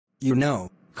You know,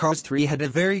 Cars 3 had a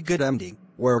very good ending,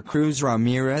 where Cruz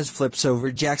Ramirez flips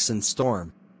over Jackson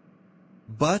Storm.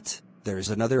 But, there's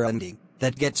another ending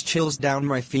that gets chills down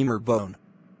my femur bone.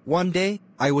 One day,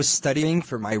 I was studying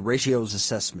for my ratios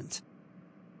assessment.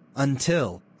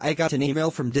 Until, I got an email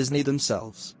from Disney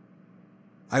themselves.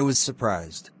 I was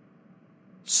surprised.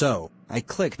 So, I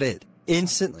clicked it,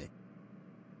 instantly.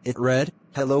 It read,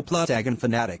 "Hello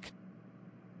PlotagonFanatic.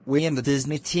 We and the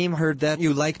Disney team heard that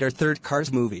you liked our third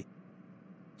Cars movie.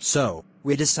 So,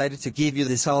 we decided to give you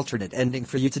this alternate ending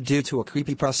for you to do to a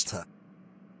creepypasta.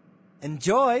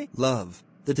 Enjoy! Love,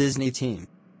 the Disney team."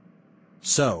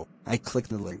 So, I clicked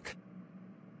the link.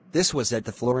 This was at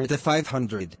the Florida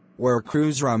 500, where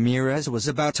Cruz Ramirez was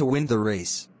about to win the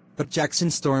race. But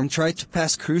Jackson Storm tried to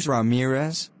pass Cruz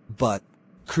Ramirez, but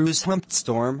Cruz humped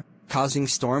Storm, causing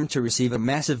Storm to receive a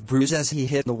massive bruise as he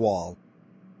hit the wall.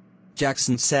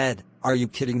 Jackson said, "Are you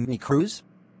kidding me, Cruz?"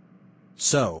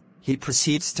 So, he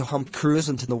proceeds to hump Cruz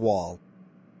into the wall.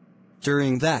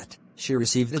 During that, she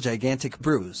received a gigantic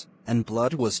bruise, and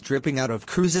blood was dripping out of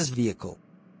Cruz's vehicle.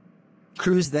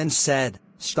 Cruz then said,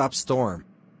 "Stop, Storm.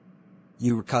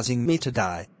 You were causing me to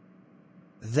die."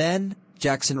 Then,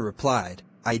 Jackson replied,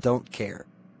 "I don't care.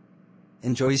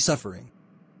 Enjoy suffering."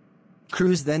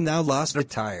 Cruz then now lost a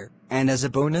tire, and as a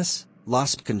bonus,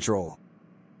 lost control.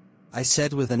 I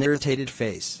said with an irritated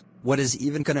face, "What is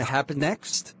even gonna happen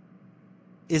next?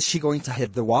 Is she going to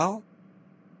hit the wall?"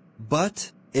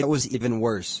 But, it was even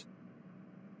worse.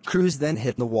 Cruz then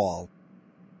hit the wall.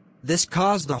 This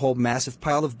caused a whole massive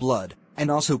pile of blood,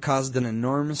 and also caused an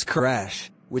enormous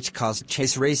crash, which caused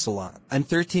Chase Racelot and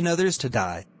 13 others to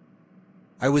die.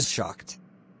 I was shocked.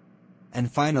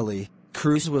 And finally,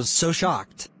 Cruz was so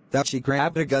shocked that she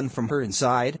grabbed a gun from her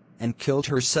inside and killed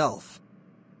herself.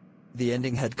 The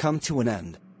ending had come to an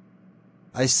end.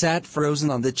 I sat frozen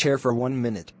on the chair for 1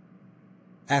 minute.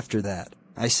 After that,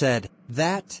 I said,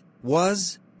 "That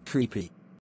was creepy."